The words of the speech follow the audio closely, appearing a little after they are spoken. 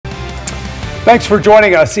Thanks for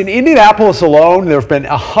joining us. In Indianapolis alone, there have been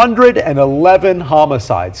 111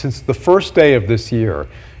 homicides since the first day of this year.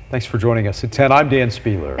 Thanks for joining us at 10. I'm Dan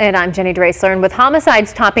Spieler. And I'm Jenny Drasler. And with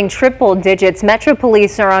homicides topping triple digits, Metro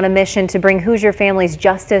Police are on a mission to bring Hoosier families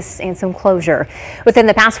justice and some closure. Within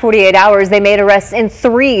the past 48 hours, they made arrests in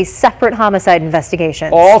 3 separate homicide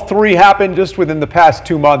investigations. All 3 happened just within the past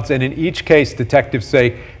 2 months, and in each case, detectives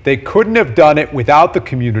say they couldn't have done it without the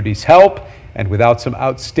community's help and without some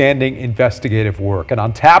outstanding investigative work. And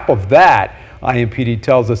on top of that, IMPD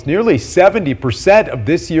tells us nearly 70% of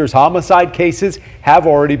this year's homicide cases have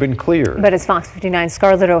already been cleared. But as Fox 59's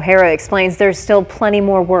Scarlett O'Hara explains, there's still plenty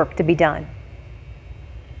more work to be done.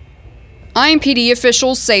 IMPD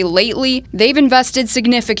officials say lately they've invested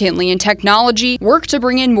significantly in technology, work to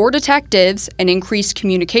bring in more detectives, and increased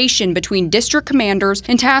communication between district commanders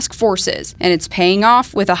and task forces, and it's paying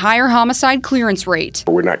off with a higher homicide clearance rate.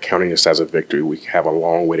 We're not counting this as a victory. We have a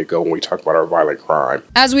long way to go when we talk about our violent crime.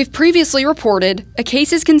 As we've previously reported, a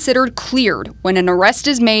case is considered cleared when an arrest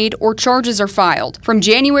is made or charges are filed. From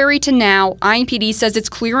January to now, IMPD says its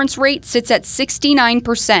clearance rate sits at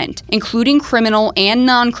 69%, including criminal and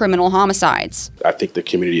non-criminal homicides. I think the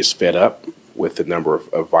community is fed up with the number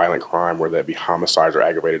of violent crime, whether that be homicides or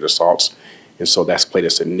aggravated assaults, and so that's played a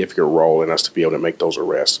significant role in us to be able to make those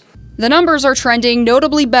arrests. The numbers are trending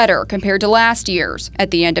notably better compared to last year's.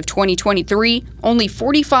 At the end of 2023, only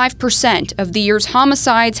 45% of the year's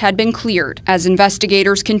homicides had been cleared. As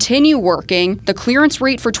investigators continue working, the clearance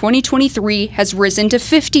rate for 2023 has risen to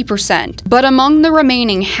 50%. But among the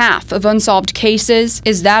remaining half of unsolved cases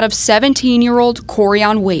is that of 17-year-old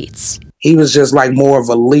Corian Waits. He was just like more of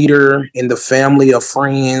a leader in the family of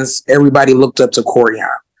friends. Everybody looked up to Corian.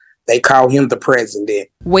 They called him the president.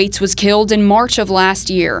 Waits was killed in March of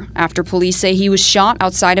last year after police say he was shot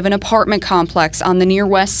outside of an apartment complex on the near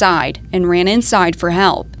west side and ran inside for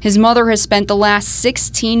help. His mother has spent the last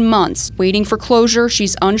 16 months waiting for closure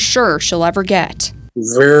she's unsure she'll ever get.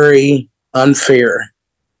 Very unfair,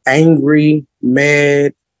 angry,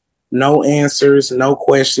 mad, no answers, no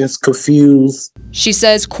questions, confused. She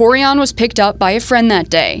says Corian was picked up by a friend that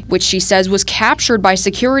day, which she says was captured by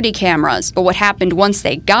security cameras. But what happened once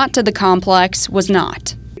they got to the complex was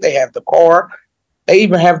not. They have the car. They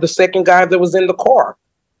even have the second guy that was in the car.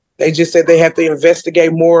 They just said they had to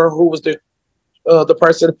investigate more who was the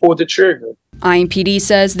person that pulled the trigger. IMPD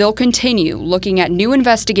says they'll continue looking at new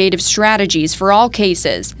investigative strategies for all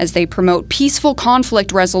cases as they promote peaceful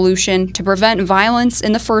conflict resolution to prevent violence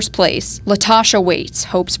in the first place. Latasha Waits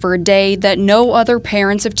hopes for a day that no other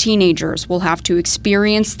parents of teenagers will have to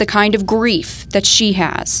experience the kind of grief that she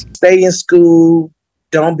has. Stay in school,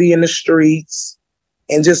 don't be in the streets,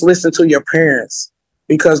 and just listen to your parents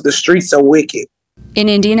because the streets are wicked. In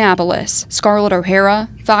Indianapolis, Scarlett O'Hara,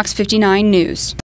 Fox 59 News.